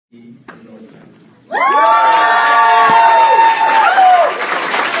Hi,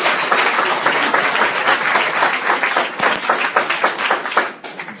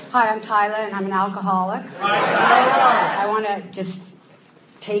 I'm Tyla, and I'm an alcoholic. I want to just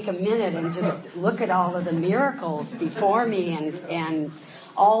take a minute and just look at all of the miracles before me and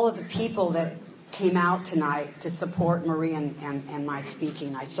all of the people that came out tonight to support Marie and my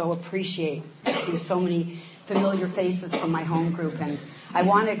speaking. I so appreciate seeing so many familiar faces from my home group, and I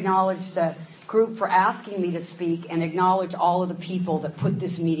want to acknowledge the group for asking me to speak and acknowledge all of the people that put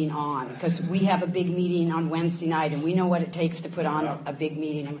this meeting on, because we have a big meeting on Wednesday night and we know what it takes to put on a big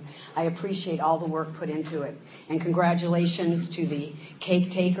meeting, and I appreciate all the work put into it. And congratulations to the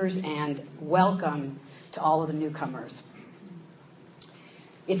cake takers and welcome to all of the newcomers.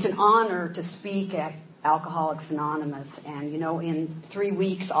 It's an honor to speak at Alcoholics Anonymous, and in 3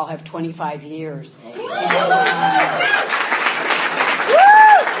 weeks I'll have 25 years.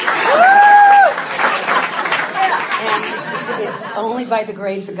 And it's only by the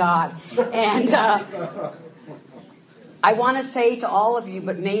grace of God. And I want to say to all of you,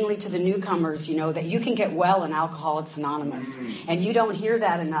 but mainly to the newcomers, that you can get well in Alcoholics Anonymous. And you don't hear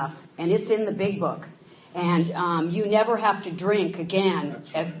that enough. And it's in the big book. And you never have to drink again,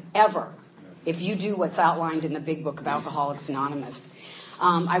 ever, if you do what's outlined in the big book of Alcoholics Anonymous.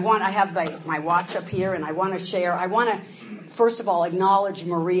 I have my watch up here, and I want to share. I want to, first of all, acknowledge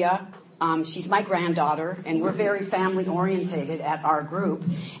Maria. She's my granddaughter, and we're very family-orientated at our group.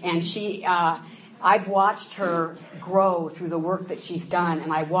 And I've watched her grow through the work that she's done,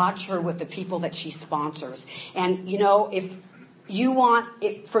 and I watch her with the people that she sponsors. And, if you want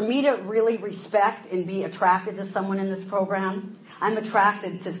for me to really respect and be attracted to someone in this program, I'm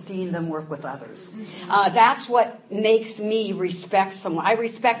attracted to seeing them work with others. That's what makes me respect someone. I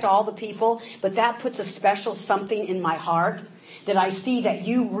respect all the people, but that puts a special something in my heart that I see that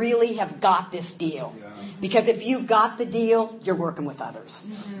you really have got this deal. Because if you've got the deal, you're working with others.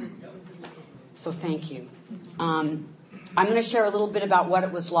 So thank you. I'm going to share a little bit about what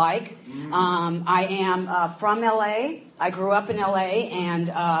it was like. I am from LA. I grew up in LA,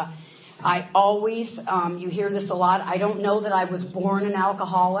 and I always, you hear this a lot, I don't know that I was born an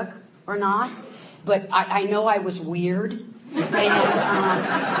alcoholic or not, but I know I was weird. And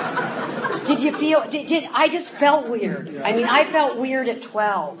did you feel, I just felt weird. I mean, I felt weird at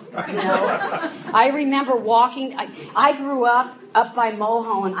 12, I remember walking, I grew up by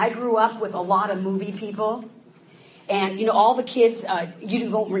Mulholland. I grew up with a lot of movie people. And, all the kids, you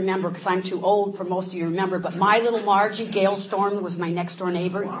won't remember because I'm too old for most of you to remember, but my little Margie, Gail Storm, was my next door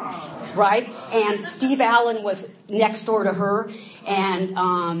neighbor, right? And Steve Allen was next door to her. And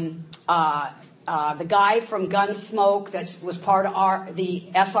the guy from Gunsmoke that was part of the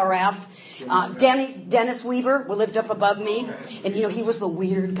SRF, Dennis Weaver, who lived up above me. And, he was the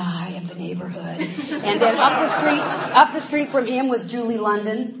weird guy of the neighborhood. And then up the street from him was Julie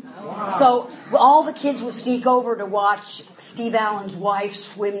London. So all the kids would sneak over to watch Steve Allen's wife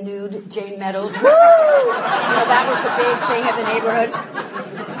swim nude, Jane Meadows. Woo! That was the big thing of the neighborhood.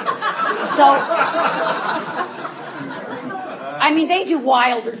 So, they do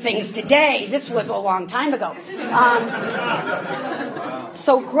wilder things today. This was a long time ago.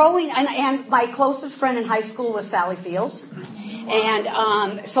 So growing, and my closest friend in high school was Sally Fields. And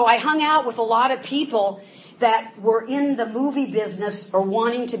so I hung out with a lot of people that were in the movie business or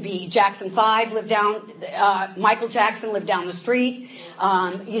wanting to be. Jackson 5 lived down, Michael Jackson lived down the street.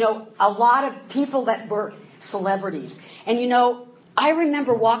 A lot of people that were celebrities. And, I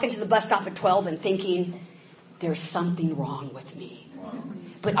remember walking to the bus stop at 12 and thinking, there's something wrong with me.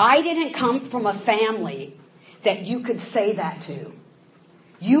 But I didn't come from a family that you could say that to.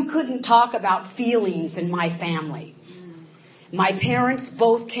 You couldn't talk about feelings in my family. My parents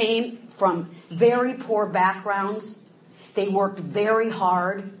both came from very poor backgrounds. They worked very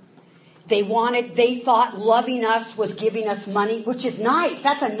hard. They thought loving us was giving us money, which is nice.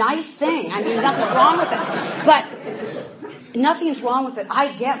 That's a nice thing. Nothing's wrong with it. But nothing's wrong with it.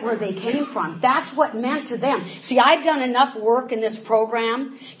 I get where they came from. That's what meant to them. See, I've done enough work in this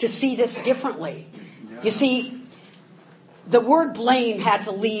program to see this differently. You see, the word blame had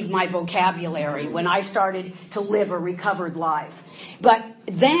to leave my vocabulary when I started to live a recovered life. But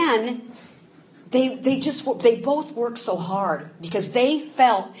then they both worked so hard because they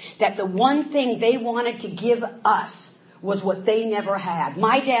felt that the one thing they wanted to give us was what they never had.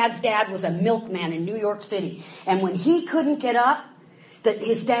 My dad's dad was a milkman in New York City. And when he couldn't get up,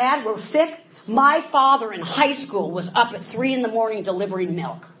 his dad was sick, my father in high school was up at 3 a.m. delivering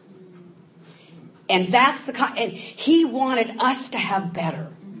milk. And and he wanted us to have better.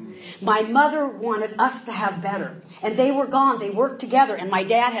 My mother wanted us to have better. And they were gone. They worked together. And my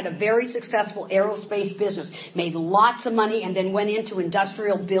dad had a very successful aerospace business, made lots of money, and then went into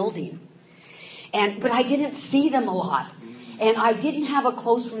industrial building. But I didn't see them a lot. And I didn't have a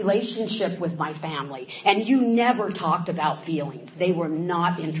close relationship with my family. And you never talked about feelings. They were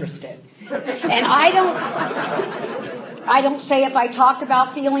not interested. And I don't say if I talked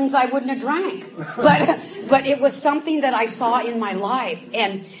about feelings I wouldn't have drank. But it was something that I saw in my life.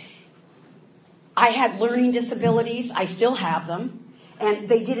 And I had learning disabilities. I still have them. And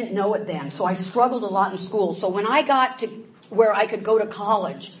they didn't know it then. So I struggled a lot in school. So when I got to where I could go to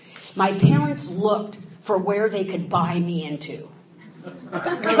college, my parents looked for where they could buy me into.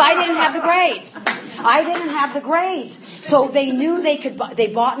 Because I didn't have the grades. So they knew they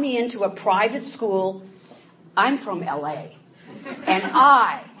bought me into a private school. I'm from LA. And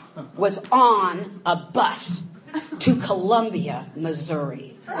I was on a bus to Columbia, Missouri.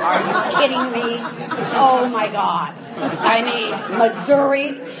 Are you kidding me? Oh my God. I mean,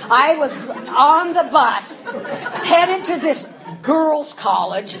 Missouri. I was on the bus, headed to this girls'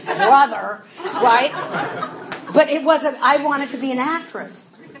 college, brother, right? But I wanted to be an actress.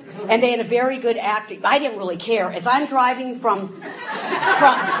 And they had a very good acting. I didn't really care. As I'm driving from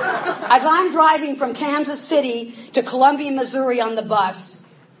Kansas City to Columbia, Missouri on the bus,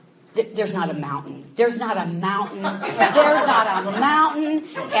 there's not a mountain. There's not a mountain.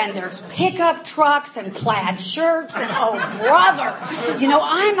 And there's pickup trucks and plaid shirts. And oh, brother.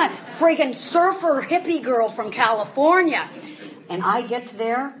 I'm a friggin' surfer hippie girl from California. And I get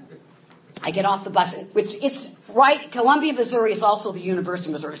there. I get off the bus, which it's right. Columbia, Missouri is also the University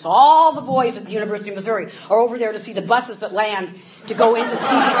of Missouri. So all the boys at the University of Missouri are over there to see the buses that land to go into Stevie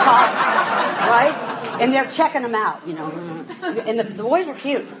College, right? And they're checking them out, And the boys were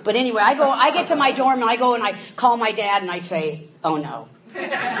cute. But anyway, I get to my dorm and I go and I call my dad and I say, oh no.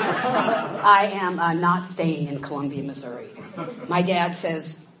 I am not staying in Columbia, Missouri. My dad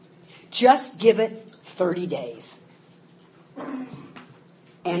says, just give it 30 days.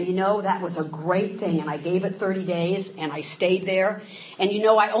 And that was a great thing. And I gave it 30 days and I stayed there. And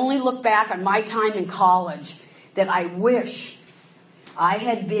I only look back on my time in college that I wish I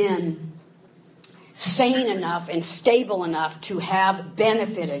had been sane enough and stable enough to have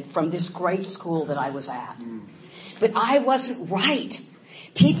benefited from this great school that I was at. But I wasn't right.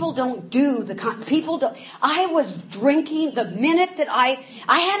 People don't do I was drinking the minute that I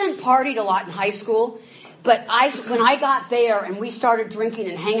hadn't partied a lot in high school. But when I got there and we started drinking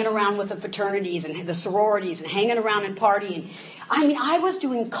and hanging around with the fraternities and the sororities and hanging around and partying, I was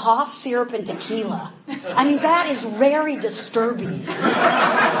doing cough syrup and tequila. That is very disturbing.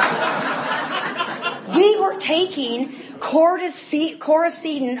 We were taking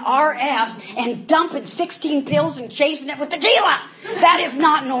Coracetin RF and dumping 16 pills and chasing it with tequila. That is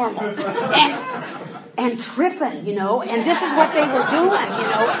not normal. And tripping, and this is what they were doing,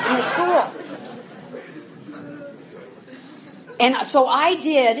 in the school. And so I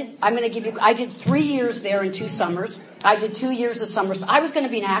did 3 years there in 2 summers. I did 2 years of summers. I was going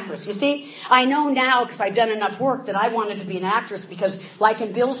to be an actress. You see, I know now because I've done enough work that I wanted to be an actress because, like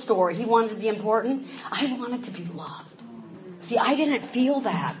in Bill's story, he wanted to be important. I wanted to be loved. See, I didn't feel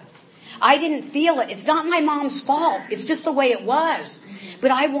that. I didn't feel it. It's not my mom's fault. It's just the way it was. But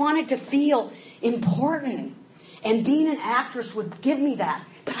I wanted to feel important. And being an actress would give me that.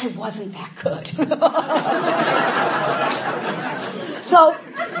 But I wasn't that good. So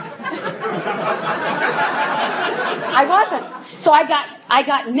I wasn't. So I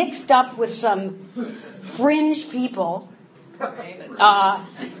got mixed up with some fringe people. The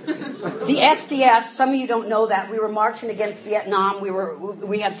SDS, some of you don't know that. We were marching against Vietnam.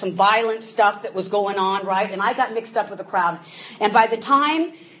 We had some violent stuff that was going on, right? And I got mixed up with the crowd. And by the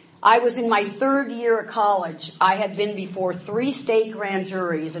time I was in my 3rd year of college, I had been before 3 state grand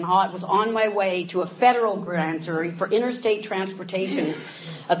juries, and I was on my way to a federal grand jury for interstate transportation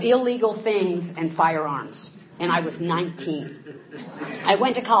of illegal things and firearms. And I was 19. I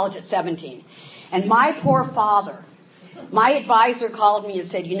went to college at 17. And my poor father, my advisor called me and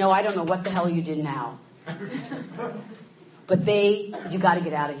said, I don't know what the hell you did now. But you got to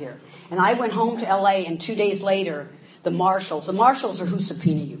get out of here. And I went home to LA, and 2 days later, the marshals are who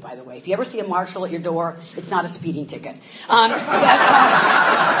subpoena you, by the way. If you ever see a marshal at your door, it's not a speeding ticket. Right?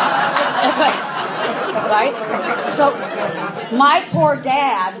 So my poor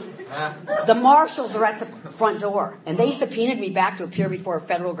dad, the marshals are at the front door, and they subpoenaed me back to appear before a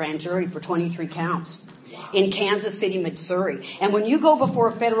federal grand jury for 23 counts. in Kansas City, Missouri. And when you go before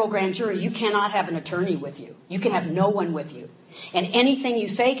a federal grand jury, you cannot have an attorney with you. You can have no one with you. And anything you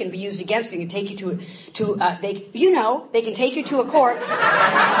say can be used against you and take you they can take you to a court.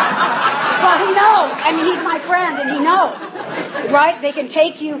 Well, he knows. I mean, he's my friend and he knows. Right? They can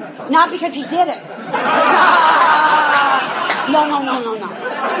take you, not because he did it. No.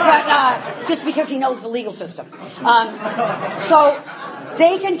 But just because he knows the legal system. So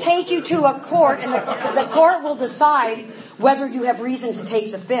they can take you to a court and the court will decide whether you have reason to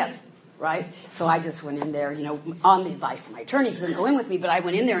take the fifth. Right? So I just went in there, on the advice of my attorney. He couldn't go in with me, but I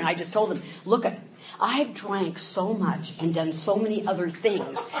went in there and I just told him, look, I've drank so much and done so many other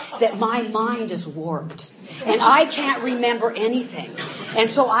things that my mind is warped. And I can't remember anything. And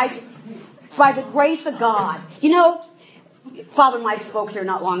so by the grace of God, Father Mike spoke here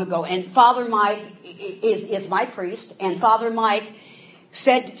not long ago, and Father Mike is my priest, and Father Mike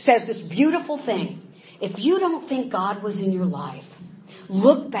says this beautiful thing. If you don't think God was in your life,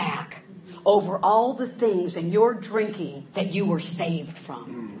 look back over all the things in your drinking that you were saved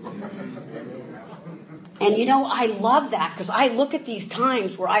from. And I love that because I look at these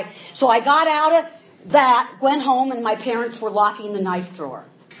times where I got out of that, went home, and my parents were locking the knife drawer.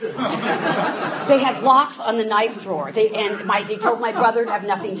 They had locks on the knife drawer. They told my brother to have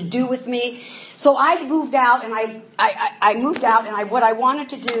nothing to do with me. So I moved out, and I moved out, and what I wanted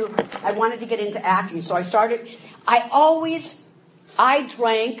to do, I wanted to get into acting. So I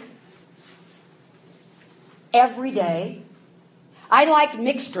drank every day. I liked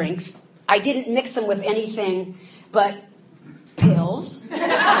mixed drinks. I didn't mix them with anything but pills.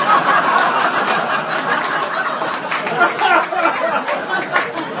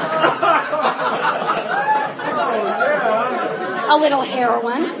 A little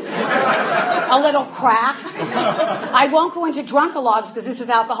heroin, a little crack. I won't go into Drunkalogs because this is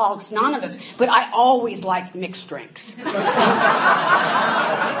Alcoholics Anonymous, but I always liked mixed drinks.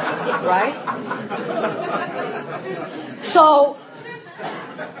 Right? So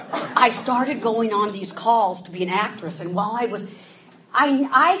I started going on these calls to be an actress, and while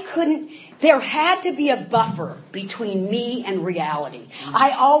I couldn't, there had to be a buffer between me and reality.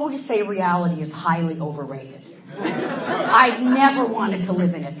 I always say reality is highly overrated. I never wanted to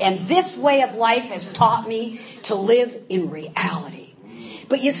live in it. And this way of life has taught me to live in reality.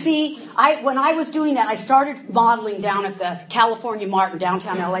 But you see, when I was doing that, I started modeling down at the California Mart in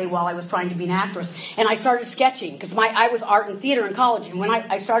downtown LA while I was trying to be an actress. And I started sketching because I was art and theater in college. And when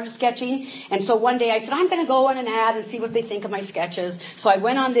I started sketching, and so one day I said, I'm going to go on an ad and see what they think of my sketches. So I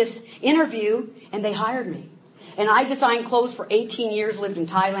went on this interview and they hired me. And I designed clothes for 18 years, lived in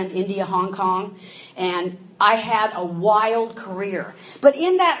Thailand, India, Hong Kong, and I had a wild career. But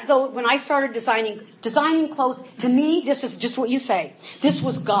in that, though, when I started designing clothes, to me, this is just what you say. This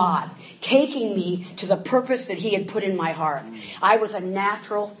was God taking me to the purpose that He had put in my heart. I was a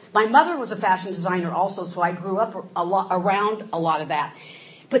natural. My mother was a fashion designer also, so I grew up around a lot of that.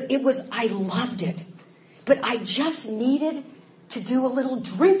 But I loved it. But I just needed to do a little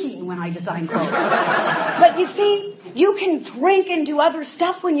drinking when I design clothes. But you see, you can drink and do other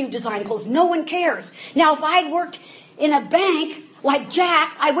stuff when you design clothes. No one cares. Now, if I'd worked in a bank like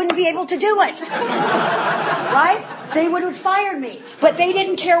Jack, I wouldn't be able to do it. Right? They would have fired me. But they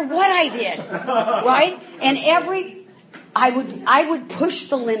didn't care what I did. Right? And I would push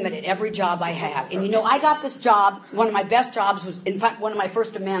the limit at every job I had. And I got this job. One of my best jobs was, in fact, one of my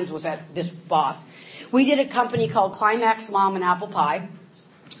first demands was at this boss. We did a company called Climax Mom and Apple Pie.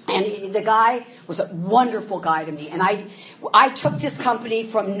 And the guy was a wonderful guy to me. And I took this company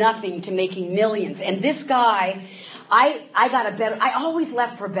from nothing to making millions. And this guy, I always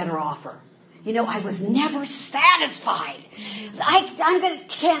left for a better offer. I was never satisfied. I'm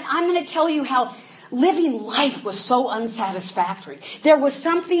going to tell you how living life was so unsatisfactory. There was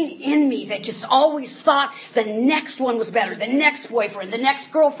something in me that just always thought the next one was better. The next boyfriend, the next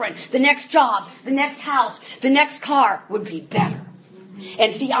girlfriend, the next job, the next house, the next car would be better.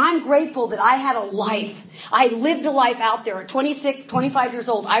 And see, I'm grateful that I had a life. I lived a life out there. At 26, 25 years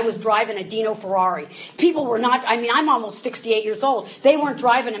old, I was driving a Dino Ferrari. People were not, I'm almost 68 years old. They weren't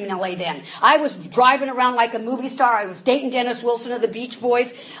driving them in LA then. I was driving around like a movie star. I was dating Dennis Wilson of the Beach Boys.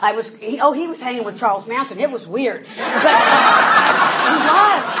 He was hanging with Charles Manson. It was weird. But he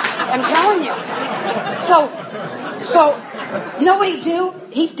was. I'm telling you. So, you know what he'd do?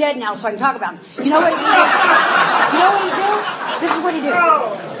 He's dead now, so I can talk about him. You know what he'd do? This is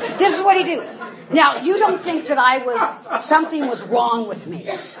what he'd do. Now, you don't think that something was wrong with me.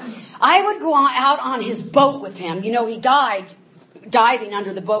 I would go out on his boat with him. He died diving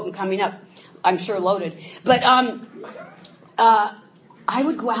under the boat and coming up, I'm sure loaded. But I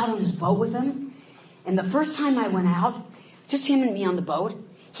would go out on his boat with him, And the first time I went out, just him and me on the boat,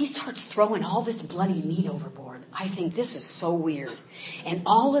 he starts throwing all this bloody meat overboard. I think this is so weird. And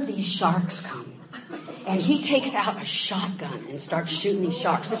all of these sharks come. And he takes out a shotgun and starts shooting these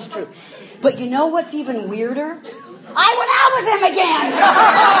sharks. This is true. But you know what's even weirder? I went out with him again.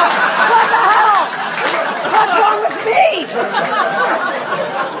 What the hell? What's wrong with me?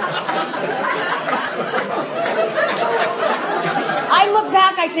 I look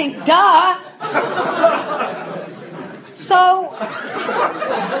back, I think, duh. So,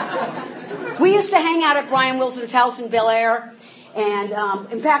 we used to hang out at Brian Wilson's house in Bel Air. And,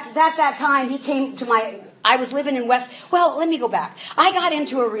 in fact, at that time, he came to I was living in well, let me go back. I got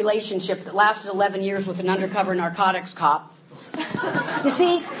into a relationship that lasted 11 years with an undercover narcotics cop. You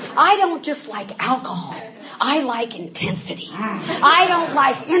see, I don't just like alcohol. I like intensity. I don't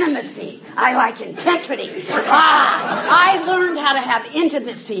like intimacy. I like intensity. I learned how to have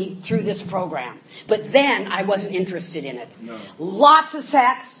intimacy through this program. But then I wasn't interested in it. No. Lots of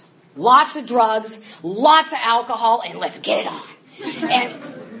sex, lots of drugs, lots of alcohol, and let's get it on. And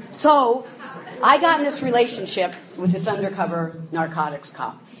so I got in this relationship with this undercover narcotics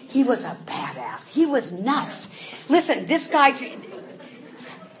cop. He was a badass. He was nuts. Listen, this guy,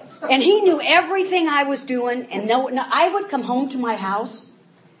 and he knew everything I was doing. And I would come home to my house,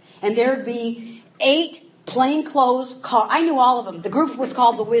 and there'd be 8 plainclothes cars. I knew all of them. The group was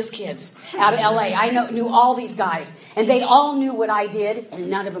called the Whiz Kids out of L.A. I knew all these guys, and they all knew what I did, and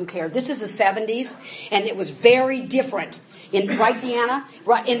none of them cared. This is the 70s, and it was very different. Right, Deanna?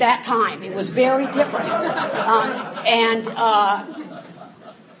 Right, in that time. It was very different.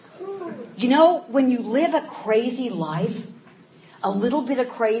 You know, when you live a crazy life, a little bit of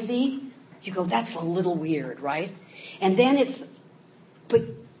crazy, you go, that's a little weird, right? And then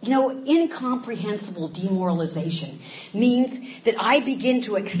incomprehensible demoralization means that I begin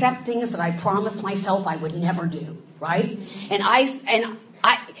to accept things that I promised myself I would never do, right? And I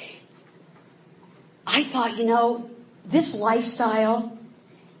thought, this lifestyle,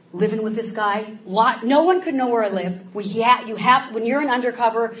 living with this guy, no one could know where I live. When you're an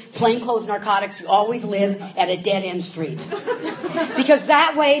undercover, plainclothes narcotics, you always live at a dead-end street. Because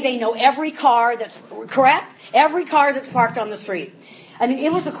that way they know every car that's, correct? Every car that's parked on the street. I mean,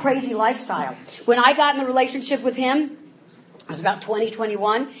 it was a crazy lifestyle. When I got in a relationship with him, I was about 20,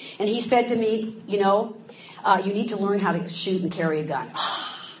 21, and he said to me, you need to learn how to shoot and carry a gun.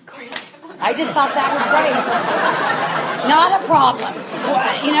 Great. I just thought that was great. Not a problem.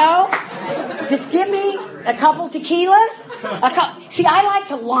 Just give me a couple tequilas. See, I like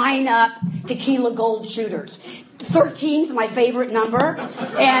to line up tequila gold shooters. 13's my favorite number,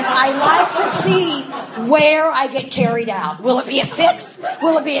 and I like to see where I get carried out. Will it be a 6?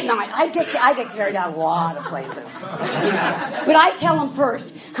 Will it be a 9? I get carried out a lot of places. But I tell them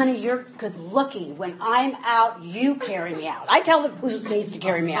first, honey, you're good looking. When I'm out, you carry me out. I tell them who needs to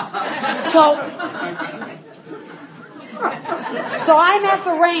carry me out. So I'm at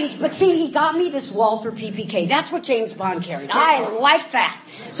the range, but see, he got me this Walther PPK. That's what James Bond carried. I liked that.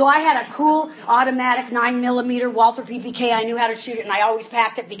 So I had a cool automatic 9mm Walther PPK. I knew how to shoot it, and I always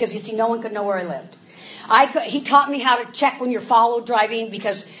packed it because, you see, no one could know where I lived. He taught me how to check when you're followed driving,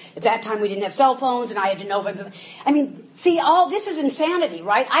 because at that time we didn't have cell phones, and I had to know if all this is insanity,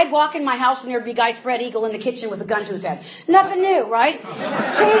 right? I'd walk in my house and there'd be a guy spread eagle in the kitchen with a gun to his head. Nothing new, right?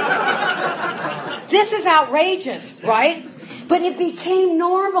 See? This is outrageous, right? But it became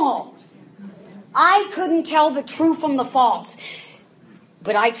normal. I couldn't tell the true from the false.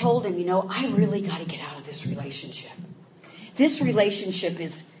 But I told him, I really got to get out of this relationship. This relationship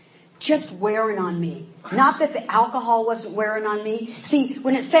is just wearing on me. Not that the alcohol wasn't wearing on me. See,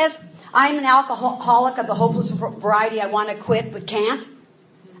 when it says, I'm an alcoholic of the hopeless variety, I want to quit but can't,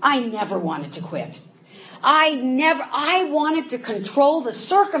 I never wanted to quit. I wanted to control the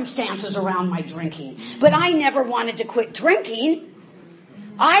circumstances around my drinking, but I never wanted to quit drinking.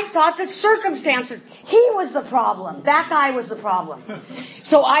 I thought the circumstances, he was the problem. That guy was the problem.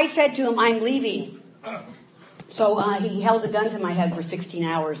 So I said to him, I'm leaving. So he held a gun to my head for 16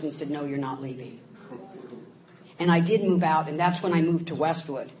 hours and said, no, you're not leaving. And I did move out, and that's when I moved to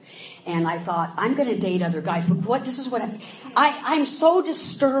Westwood. And I thought, I'm going to date other guys. But I'm so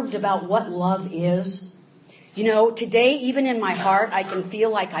disturbed about what love is. Today, even in my heart, I can feel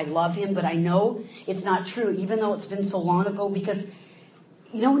like I love him, but I know it's not true, even though it's been so long ago, because,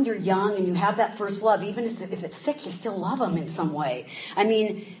 when you're young and you have that first love, even if it's sick, you still love him in some way. I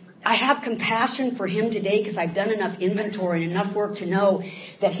mean, I have compassion for him today because I've done enough inventory and enough work to know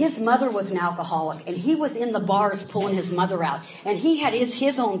that his mother was an alcoholic, and he was in the bars pulling his mother out, and he had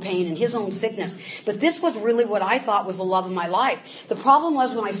his own pain and his own sickness. But this was really what I thought was the love of my life. The problem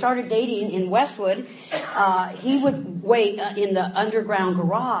was when I started dating in Westwood, he would wait in the underground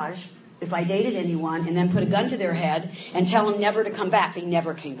garage if I dated anyone, and then put a gun to their head and tell them never to come back. They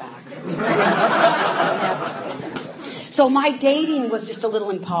never came back. Never. So my dating was just a little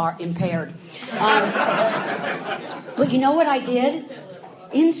impaired. But you know what I did?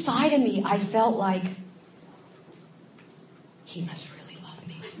 Inside of me, I felt like, he must really love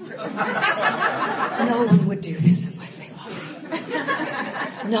me. No one would do this unless they love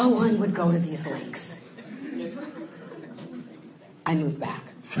me. No one would go to these lakes. I moved back.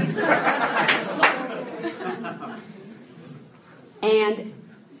 And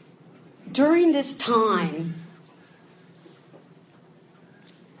during this time,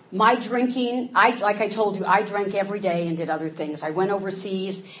 my drinking, like I told you, I drank every day and did other things. I went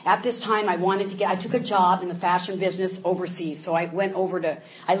overseas. At this time, I took a job in the fashion business overseas. So I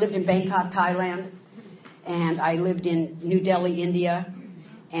lived in Bangkok, Thailand, and I lived in New Delhi, India,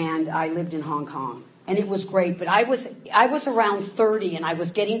 and I lived in Hong Kong. And it was great, but I was around 30, and I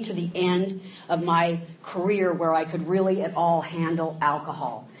was getting to the end of my career where I could really at all handle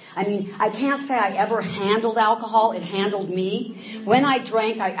alcohol. I mean, I can't say I ever handled alcohol. It handled me. When I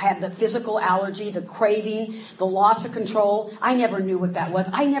drank, I had the physical allergy, the craving, the loss of control. I never knew what that was.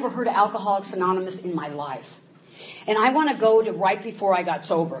 I never heard of Alcoholics Anonymous in my life. And I want to go to right before I got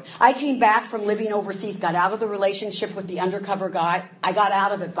sober. I came back from living overseas, got out of the relationship with the undercover guy. I got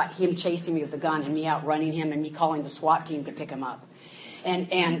out of it by him chasing me with a gun and me outrunning him and me calling the SWAT team to pick him up. And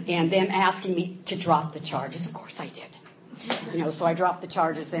them asking me to drop the charges. Of course I did. So I dropped the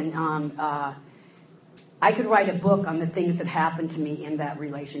charges, and I could write a book on the things that happened to me in that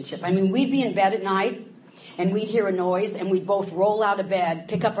relationship. I mean, we'd be in bed at night, and we'd hear a noise, and we'd both roll out of bed,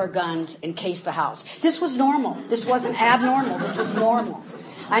 pick up our guns, and case the house. This was normal. This wasn't abnormal. This was normal.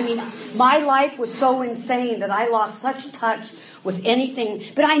 I mean, my life was so insane that I lost such touch with anything.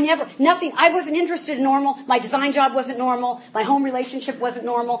 But I wasn't interested in normal. My design job wasn't normal. My home relationship wasn't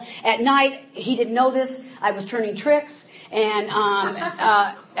normal. At night, he didn't know this, I was turning tricks and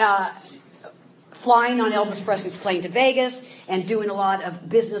flying on Elvis Presley's plane to Vegas and doing a lot of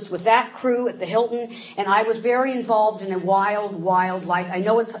business with that crew at the Hilton. And I was very involved in a wild, wild life. I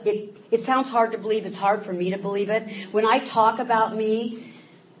know it sounds hard to believe. It's hard for me to believe it. When I talk about me,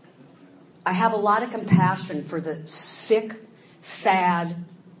 I have a lot of compassion for the sick, sad,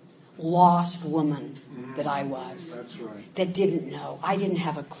 lost woman that I was. That's right. That didn't know. I didn't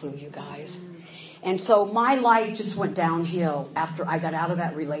have a clue, you guys. And so my life just went downhill after I got out of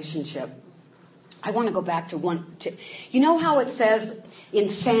that relationship. I want to go back to you know how it says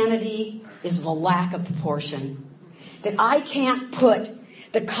insanity is the lack of proportion? That I can't put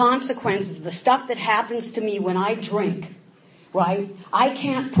the consequences, the stuff that happens to me when I drink, right? I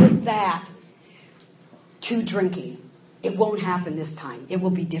can't put that to drinking. It won't happen this time. It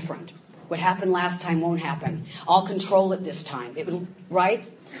will be different. What happened last time won't happen. I'll control it this time. Right?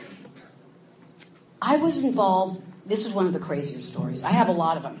 I was involved. This is one of the crazier stories. I have a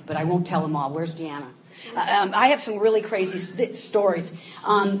lot of them, but I won't tell them all. Where's Deanna? I have some really crazy stories.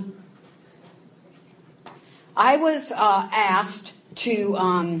 I was asked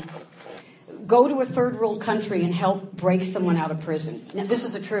to go to a third world country and help break someone out of prison. Now, this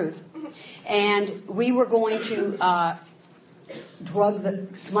is the truth. And we were going to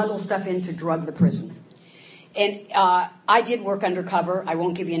smuggle stuff in to drug the prison. And I did work undercover. I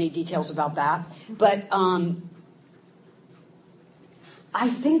won't give you any details about that. But I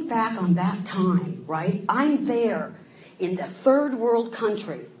think back on that time, right? I'm there in the third world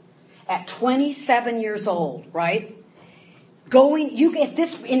country at 27 years old, right? You get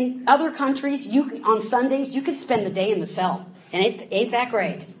this in other countries. On Sundays you could spend the day in the cell, and it ain't that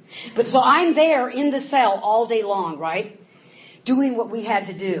great. But so I'm there in the cell all day long, right? Doing what we had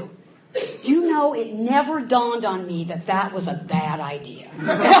to do. It never dawned on me that was a bad idea.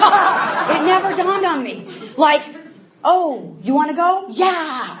 It never dawned on me. Like, oh, you want to go?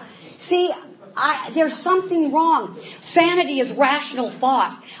 Yeah. See, there's something wrong. Sanity is rational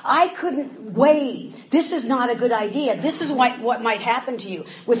thought. I couldn't weigh. This is not a good idea. This is what might happen to you.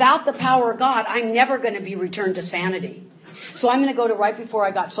 Without the power of God, I'm never going to be returned to sanity. So I'm going to go to right before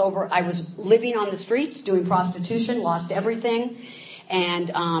I got sober. I was living on the streets, doing prostitution, lost everything. And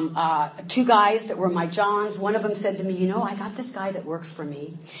two guys that were my Johns, one of them said to me, I got this guy that works for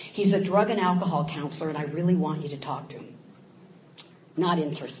me. He's a drug and alcohol counselor, and I really want you to talk to him. Not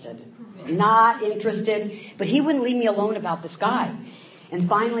interested. Not interested. But he wouldn't leave me alone about this guy. And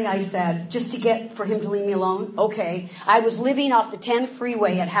finally I said, just for him to leave me alone, okay. I was living off the 10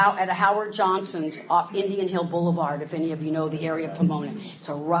 freeway at a Howard Johnson's off Indian Hill Boulevard, if any of you know the area of Pomona. It's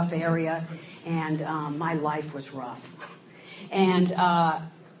a rough area, and my life was rough. And I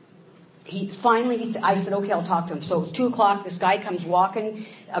said, okay, I'll talk to him. So it was 2 o'clock. This guy comes walking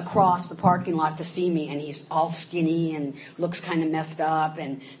across the parking lot to see me, and he's all skinny and looks kind of messed up.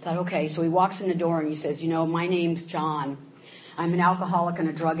 And thought, okay. So he walks in the door and he says, my name's John. I'm an alcoholic and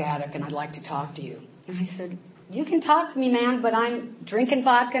a drug addict, and I'd like to talk to you. And I said, you can talk to me, man, but I'm drinking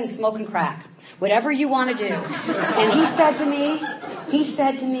vodka and smoking crack. Whatever you want to do. And he said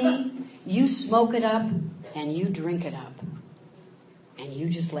to me, you smoke it up and you drink it up. And you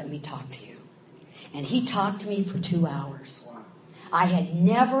just let me talk to you. And he talked to me for 2 hours. I had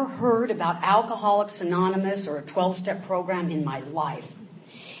never heard about Alcoholics Anonymous or a 12-step program in my life.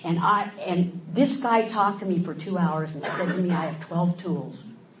 And this guy talked to me for 2 hours and said to me, I have 12 tools.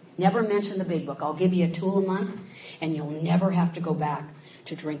 Never mention the big book. I'll give you a tool a month, and you'll never have to go back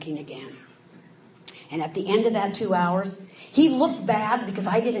to drinking again. And at the end of that 2 hours, he looked bad because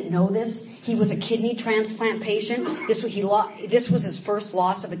I didn't know this. He was a kidney transplant patient. This was his first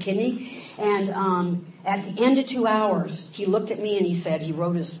loss of a kidney. And at the end of 2 hours, he looked at me and he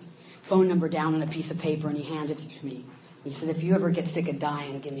wrote his phone number down on a piece of paper and he handed it to me. He said, if you ever get sick of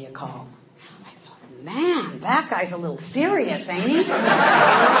dying, give me a call. I thought, man, that guy's a little serious, ain't he?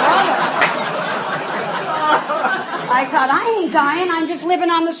 I thought, I ain't dying. I'm just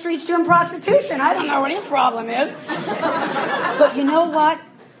living on the streets doing prostitution. I don't know what his problem is. But you know what?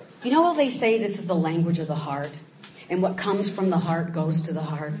 You know how they say this is the language of the heart? And what comes from the heart goes to the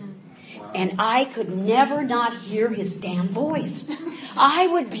heart. And I could never not hear his damn voice. I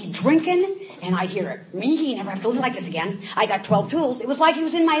would be drinking, and I'd hear it. Me, he never have to live like this again. I got 12 tools. It was like he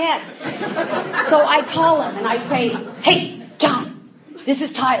was in my head. So I'd call him, and I'd say, hey, John, this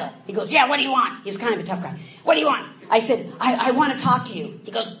is Tyler. He goes, yeah, what do you want? He's kind of a tough guy. What do you want? I said, I want to talk to you.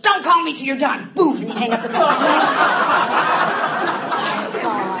 He goes, don't call me till you're done. Boom, and he'd hang up the phone.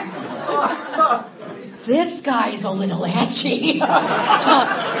 God. This guy's a little edgy.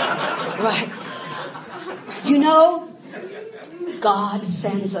 Right. God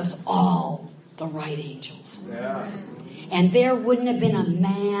sends us all the right angels. Yeah. And there wouldn't have been a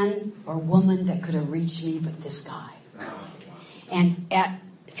man or woman that could have reached me but this guy. And at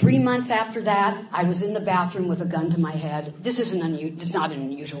 3 months after that, I was in the bathroom with a gun to my head. This is not an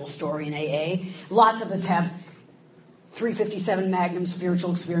unusual story in AA. Lots of us have 357 Magnum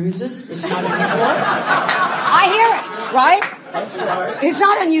spiritual experiences. It's not unusual. I hear it, right? That's right. It's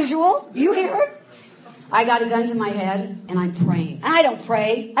not unusual. You hear it? I got a gun to my head and I'm praying. And I don't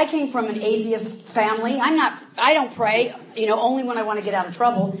pray. I came from an atheist family. I don't pray, only when I want to get out of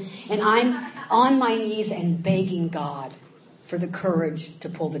trouble. And I'm on my knees and begging God for the courage to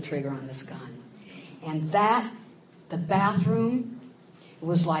pull the trigger on this gun. And the bathroom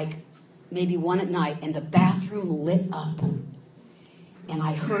was like maybe 1 at night, and the bathroom lit up. And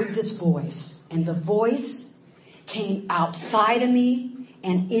I heard this voice, and the voice came outside of me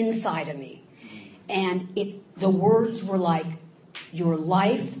and inside of me. And the words were like, your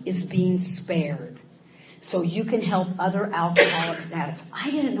life is being spared so you can help other alcoholics and addicts. I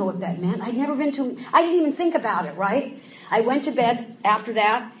didn't know what that meant. I didn't even think about it, right? I went to bed after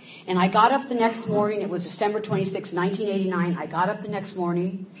that, and I got up the next morning. It was December 26, 1989. I got up the next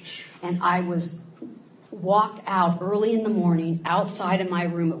morning, and I walked out early in the morning outside of my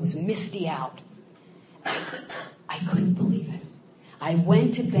room. It was misty out. I couldn't believe it. I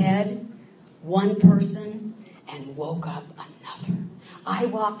went to bed, one person, and woke up another. I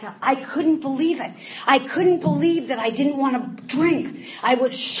walked out. I couldn't believe it. I couldn't believe that I didn't want to drink. I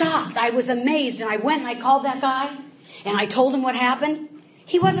was shocked. I was amazed. And I went and I called that guy, and I told him what happened.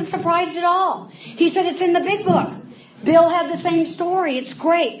 He wasn't surprised at all. He said, it's in the big book. Bill had the same story. It's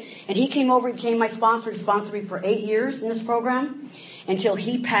great. And he came over and became my sponsor. He sponsored me for 8 years in this program until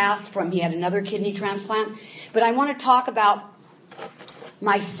he passed he had another kidney transplant. But I want to talk about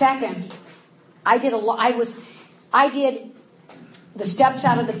my second. I did the steps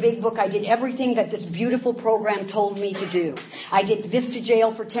out of the big book. I did everything that this beautiful program told me to do. I did Vista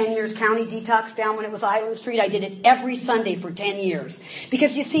Jail for 10 years, County Detox down when it was Island Street. I did it every Sunday for 10 years.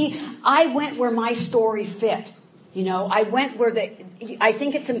 Because you see, I went where my story fit. I went I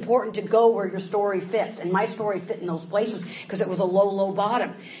think it's important to go where your story fits. And my story fit in those places because it was a low, low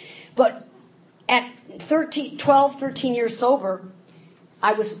bottom. But at 13 years sober,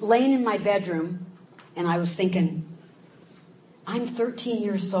 I was laying in my bedroom and I was thinking, I'm 13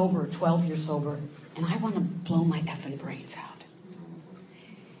 years sober, 12 years sober, and I want to blow my effing brains out.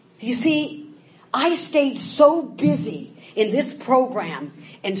 You see, I stayed so busy in this program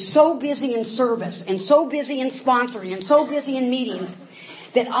and so busy in service and so busy in sponsoring and so busy in meetings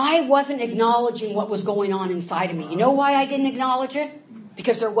that I wasn't acknowledging what was going on inside of me. You know why I didn't acknowledge it?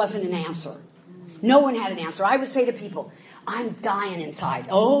 Because there wasn't an answer. No one had an answer. I would say to people, I'm dying inside.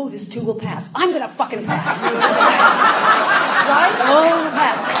 Oh, this too will pass. I'm going to fucking pass. Right? Oh,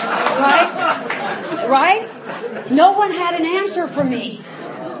 pass. Right? Right? No one had an answer for me.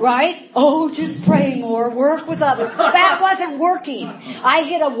 Right? Oh, just pray more. Work with others. That wasn't working. I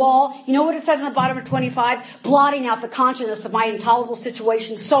hit a wall. You know what it says on the bottom of 25? Blotting out the consciousness of my intolerable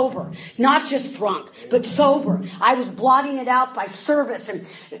situation sober. Not just drunk, but sober. I was blotting it out by service and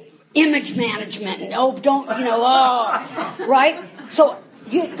image management. And right? So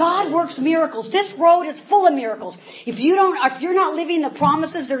God works miracles. This road is full of miracles. If you're not living the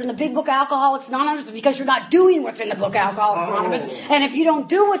promises that are in the big book of Alcoholics Anonymous, it's because you're not doing what's in the book of Alcoholics Anonymous. And if you don't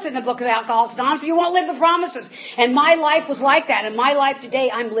do what's in the book of Alcoholics Anonymous, you won't live the promises. And my life was like that. And my life today,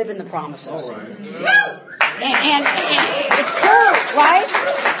 I'm living the promises. And it's true, right?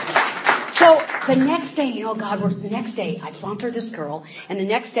 So the next day, God works. The next day, I sponsored this girl. And the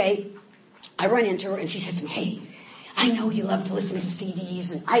next day, I run into her and she says to me, hey, I know you love to listen to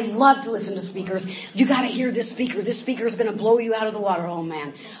CDs, and I love to listen to speakers. You got to hear this speaker. This speaker is going to blow you out of the water. Oh,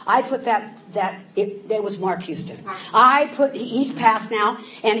 man. I put it was Mark Houston. He's passed now,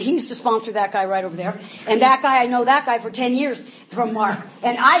 and he used to sponsor that guy right over there. And that guy, I know that guy for 10 years from Mark.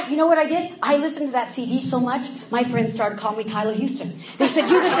 And you know what I did? I listened to that CD so much, my friends started calling me Tyler Houston. They said,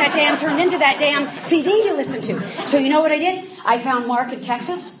 you just turned into that damn CD you listened to. So you know what I did? I found Mark in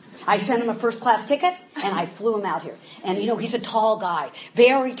Texas. I sent him a first-class ticket, and I flew him out here. And, he's a tall guy,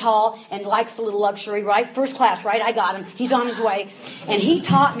 very tall, and likes a little luxury, right? First class, right? I got him. He's on his way. And he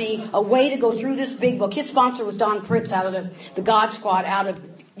taught me a way to go through this big book. His sponsor was Don Pritz out of the God Squad out of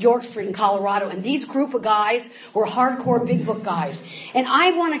York Street in Colorado. And these group of guys were hardcore big book guys. And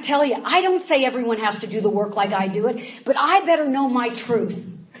I want to tell you, I don't say everyone has to do the work like I do it, but I better know my truth.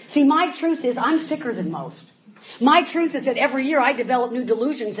 See, my truth is I'm sicker than most. My truth is that every year I develop new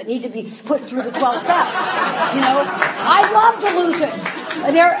delusions that need to be put through the 12 steps. I love delusions.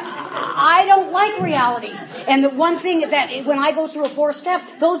 I don't like reality. And the one thing that when I go through a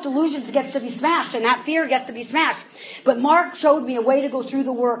 4-step, those delusions gets to be smashed and that fear gets to be smashed. But Mark showed me a way to go through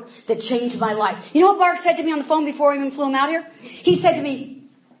the work that changed my life. You know what Mark said to me on the phone before I even flew him out here? He said to me,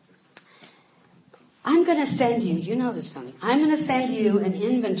 I'm going to send you, you know this, Tony, I'm going to send you an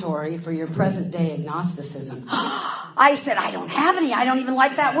inventory for your present day agnosticism. I said, I don't have any. I don't even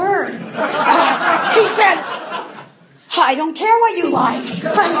like that word. He said, I don't care what you like.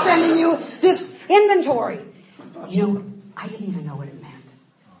 I'm sending you this inventory. I didn't even know what it meant.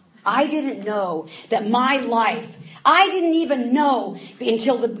 I didn't know that my life, I didn't even know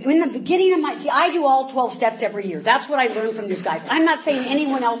until in the beginning of I do all 12 steps every year. That's what I learned from these guys. I'm not saying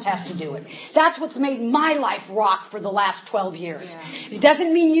anyone else has to do it. That's what's made my life rock for the last 12 years. Yeah. It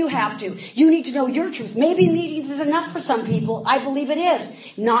doesn't mean you have to. You need to know your truth. Maybe meetings is enough for some people. I believe it is.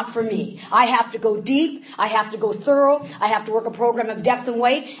 Not for me. I have to go deep. I have to go thorough. I have to work a program of depth and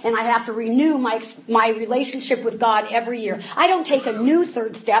weight. And I have to renew my relationship with God every year. I don't take a new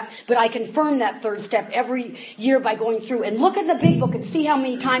 3rd step, but I confirm that 3rd step every year by going through and look at the big book and see how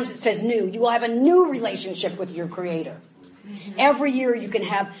many times it says new. You will have a new relationship with your Creator. Every year you can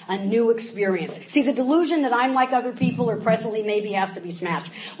have a new experience. See, the delusion that I'm like other people or presently maybe has to be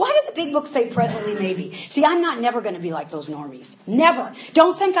smashed. Why did the big book say presently maybe? See, I'm never going to be like those normies. Never.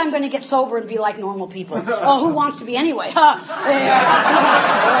 Don't think I'm going to get sober and be like normal people. Oh, who wants to be anyway? They're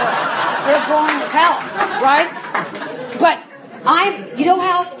boring as hell, right? But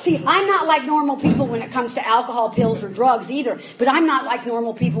I'm not like normal people when it comes to alcohol, pills, or drugs either. But I'm not like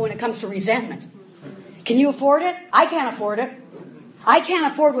normal people when it comes to resentment. Can you afford it? I can't afford it. I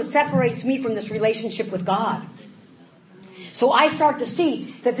can't afford what separates me from this relationship with God. So I start to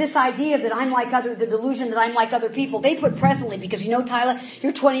see that this idea that the delusion that I'm like other people, they put presently because Tyler,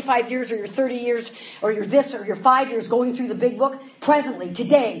 you're 25 years or you're 30 years or you're this or you're 5 years going through the big book. Presently,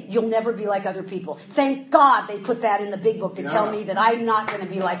 today, you'll never be like other people. Thank God they put that in the big book to tell me that I'm not going to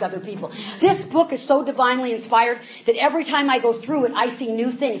be like other people. This book is so divinely inspired that every time I go through it, I see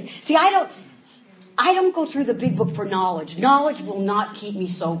new things. See, I don't go through the big book for knowledge. Knowledge will not keep me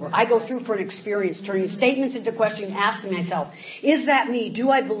sober. I go through for an experience, turning statements into questions, asking myself, is that me? Do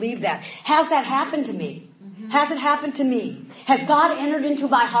I believe that? Has that happened to me? Has it happened to me? Has God entered into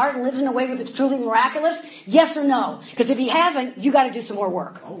my heart and lives in a way that's truly miraculous? Yes or no? Because if he hasn't, you got to do some more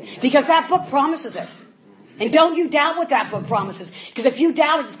work. Because that book promises it. And don't you doubt what that book promises. Because if you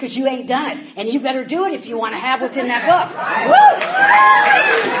doubt it, it's because you ain't done it. And you better do it if you want to have what's in that book.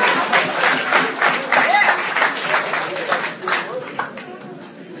 Woo!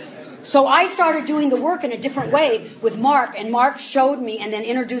 So I started doing the work in a different way with Mark, and Mark showed me and then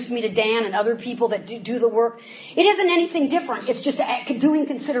introduced me to Dan and other people that do the work. It isn't anything different. It's just doing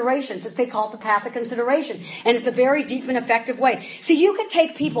considerations. They call it the path of consideration. And it's a very deep and effective way. So you can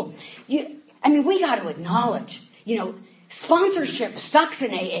take people, we got to acknowledge, sponsorship sucks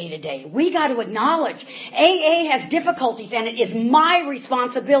in AA today. We got to acknowledge AA has difficulties, and it is my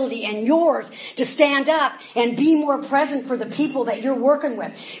responsibility and yours to stand up and be more present for the people that you're working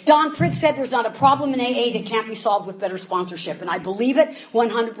with. Don Pritz said there's not a problem in AA that can't be solved with better sponsorship, and I believe it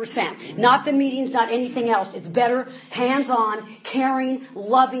 100%. Not the meetings, not anything else. It's better, hands-on, caring,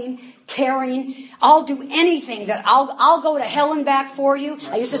 loving, caring. I'll do anything that I'll go to hell and back for you.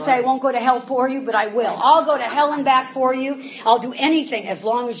 I used to say I won't go to hell for you, but I will. I'll go to hell and back for you. I'll do anything as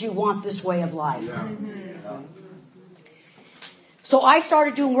long as you want this way of life. Yeah. So I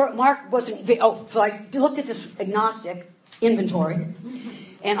started doing work. Mark wasn't, so I looked at this agnostic inventory,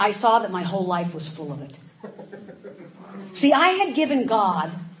 and I saw that my whole life was full of it. See, I had given God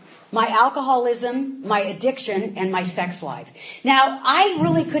my alcoholism, my addiction, and my sex life. Now, I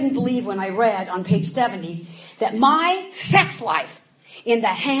really couldn't believe when I read on page 70 that my sex life in the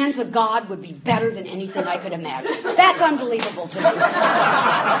hands of God would be better than anything I could imagine. That's unbelievable to me.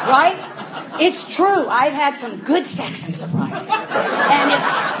 Right? It's true. I've had some good sex in sobriety.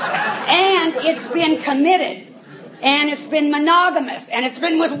 And it's been committed. And it's been monogamous. And it's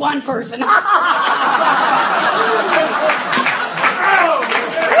been with one person.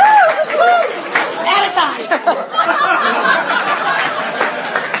 At a time.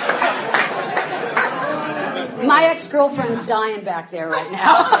 My ex-girlfriend's dying back there right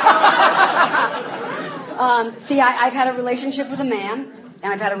now. I've had a relationship with a man,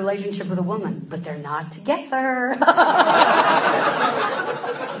 and I've had a relationship with a woman, but they're not together.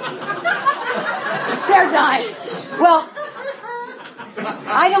 They're dying. Well,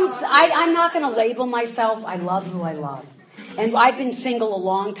 I'm not going to label myself. I love who I love. And I've been single a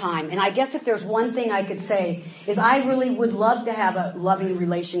long time. And I guess if there's one thing I could say is I really would love to have a loving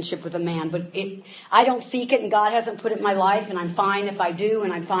relationship with a man. But I don't seek it, and God hasn't put it in my life. And I'm fine if I do,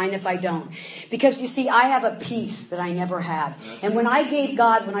 and I'm fine if I don't. Because, you see, I have a peace that I never had. And when I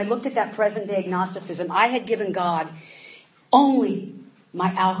looked at that present-day agnosticism, I had given God only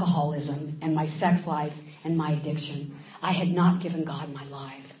my alcoholism and my sex life and my addiction. I had not given God my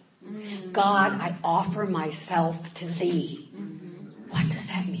life. God, I offer myself to thee. What does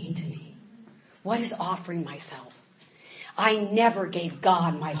that mean to me? What is offering myself? I never gave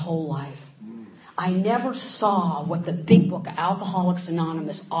God my whole life. I never saw what the big book, Alcoholics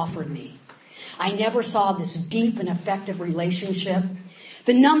Anonymous, offered me. I never saw this deep and effective relationship.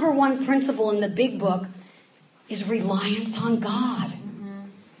 The number one principle in the big book is reliance on God.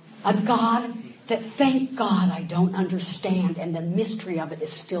 A God that, thank God, I don't understand, and the mystery of it is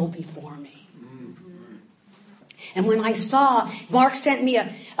still before me. And when I saw, Mark sent me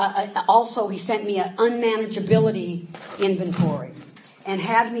he sent me an unmanageability inventory and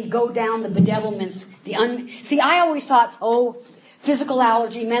had me go down the bedevilments. I always thought, physical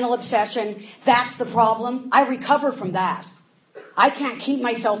allergy, mental obsession, that's the problem. I recover from that. I can't keep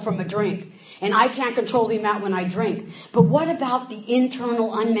myself from a drink. And I can't control the amount when I drink. But what about the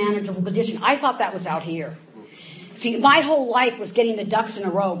internal unmanageable addiction? I thought that was out here. See, my whole life was getting the ducks in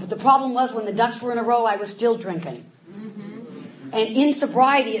a row. But the problem was when the ducks were in a row, I was still drinking. And in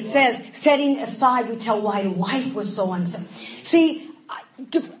sobriety, it says, setting aside, we tell why life was so unsafe. See,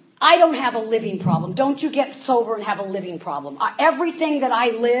 I don't have a living problem. Don't you get sober and have a living problem. Everything that I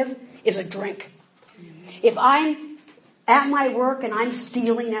live is a drink. If I'm at my work and I'm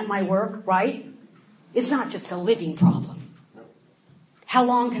stealing at my work, right? It's not just a living problem. How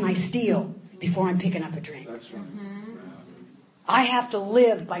long can I steal before I'm picking up a drink? That's right. I have to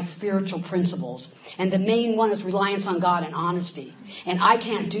live by spiritual principles. And the main one is reliance on God and honesty. And I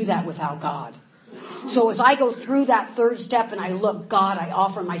can't do that without God. So as I go through that third step and I look, God, I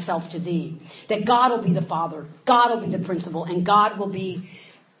offer myself to thee. That God will be the Father. God will be the principal. And God will be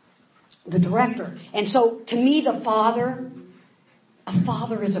the director. And so to me, a father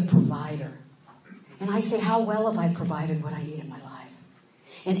is a provider. And I say, how well have I provided what I need in my life?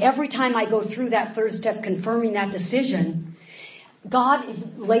 And every time I go through that third step, confirming that decision, God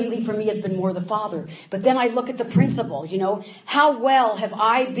lately for me has been more the Father. But then I look at the principle, how well have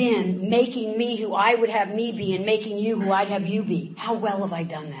I been making me who I would have me be and making you who I'd have you be? How well have I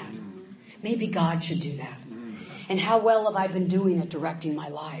done that? Maybe God should do that. And how well have I been doing it, directing my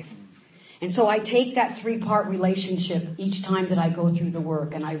life? And so I take that 3-part relationship each time that I go through the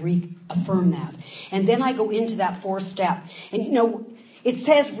work, and I reaffirm that. And then I go into that 4th step. And it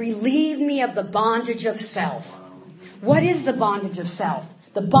says, relieve me of the bondage of self. What is the bondage of self?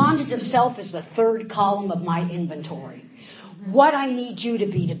 The bondage of self is the third column of my inventory. What I need you to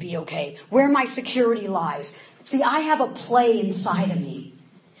be okay. Where my security lies. See, I have a play inside of me.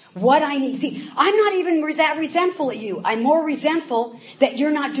 What I need. See, I'm not even that resentful at you. I'm more resentful that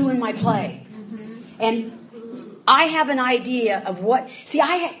you're not doing my play. And I have an idea of what. See,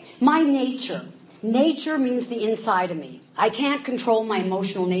 my nature. Nature means the inside of me. I can't control my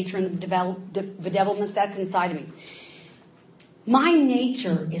emotional nature and the bedevilments that's inside of me. My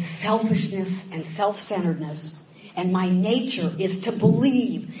nature is selfishness and self-centeredness. And my nature is to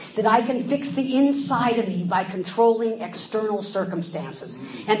believe that I can fix the inside of me by controlling external circumstances.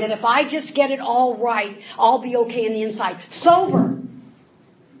 And that if I just get it all right, I'll be okay in the inside. Sober.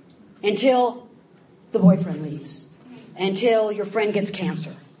 Until the boyfriend leaves. Until your friend gets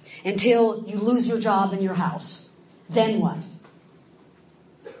cancer. Until you lose your job and your house. Then what?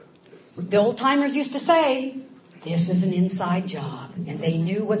 The old timers used to say, this is an inside job. And they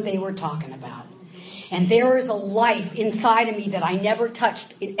knew what they were talking about. And there is a life inside of me that I never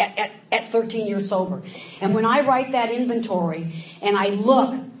touched at 13 years sober. And when I write that inventory and I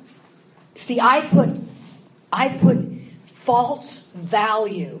look, see, I put false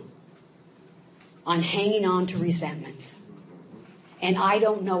value on hanging on to resentments. And I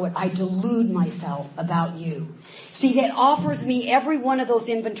don't know it. I delude myself about you. See, that offers me, every one of those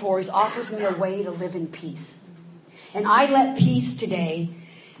inventories offers me a way to live in peace. And I let peace today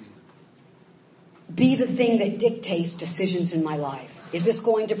be the thing that dictates decisions in my life. Is this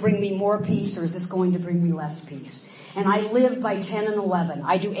going to bring me more peace or is this going to bring me less peace? And I live by 10 and 11.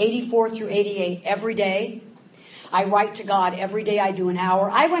 I do 84 through 88 every day. I write to God every day. I do an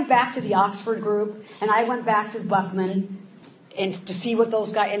hour. I went back to the Oxford group and I went back to Buckman and to see what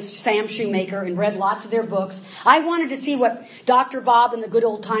those guys, and Sam Shoemaker, and read lots of their books. I wanted to see what Dr. Bob and the good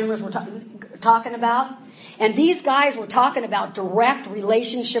old timers were talking about. And these guys were talking about direct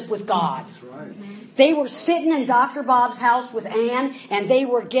relationship with God. That's right. They were sitting in Dr. Bob's house with Ann, and they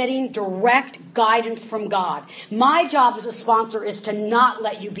were getting direct guidance from God. My job as a sponsor is to not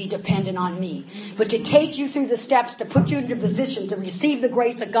let you be dependent on me, but to take you through the steps, to put you into position to receive the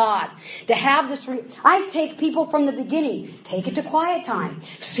grace of God, to have this. I take people from the beginning. Take it to quiet time.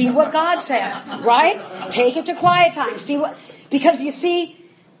 See what God says, right? Take it to quiet time. See what, because you see,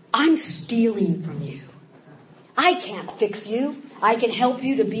 I'm stealing from you. I can't fix you. I can help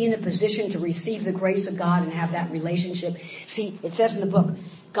you to be in a position to receive the grace of God and have that relationship. See, it says in the book,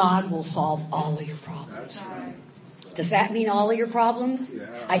 God will solve all of your problems. That's right. Does that mean all of your problems? Yeah.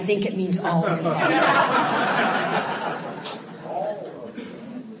 I think it means all of your problems.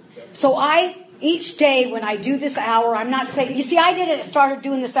 So each day when I do this hour, I'm not saying, you see, I started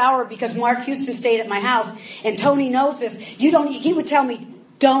doing this hour because Mark Houston stayed at my house, and Tony knows this. He would tell me,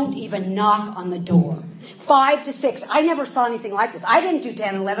 don't even knock on the door. 5 to 6. I never saw anything like this. I didn't do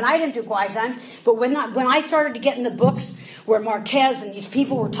 10 and 11. I didn't do quiet time. But when I started to get in the books where Marquez and these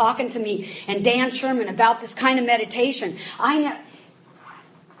people were talking to me and Dan Sherman about this kind of meditation,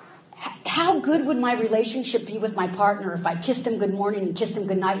 how good would my relationship be with my partner if I kissed him good morning and kissed him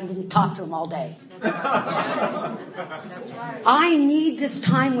good night and didn't talk to him all day? That's right. I need this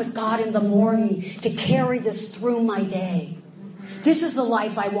time with God in the morning to carry this through my day. This is the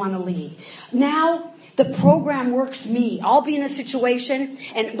life I want to lead. Now, the program works me. I'll be in a situation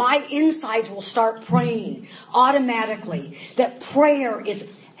and my insides will start praying automatically. That prayer is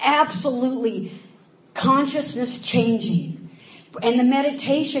absolutely consciousness changing. And the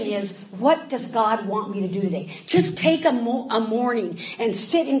meditation is, what does God want me to do today? Just take a morning and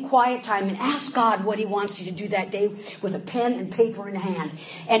sit in quiet time and ask God what He wants you to do that day with a pen and paper in hand.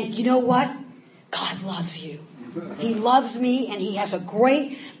 And you know what? God loves you. He loves me, and He has a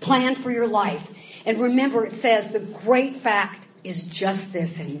great plan for your life. And remember, it says the great fact is just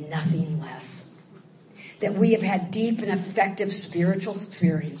this and nothing less. That we have had deep and effective spiritual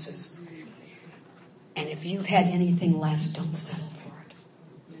experiences. And if you've had anything less, don't settle for it.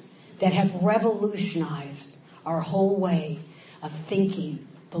 That have revolutionized our whole way of thinking,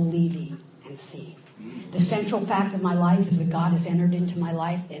 believing, and seeing. The central fact of my life is that God has entered into my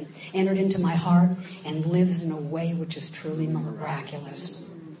life and entered into my heart and lives in a way which is truly miraculous.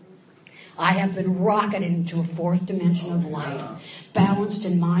 I have been rocketed into a fourth dimension of life, balanced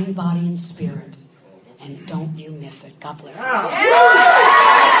in mind, body, and spirit. And don't you miss it. God bless you.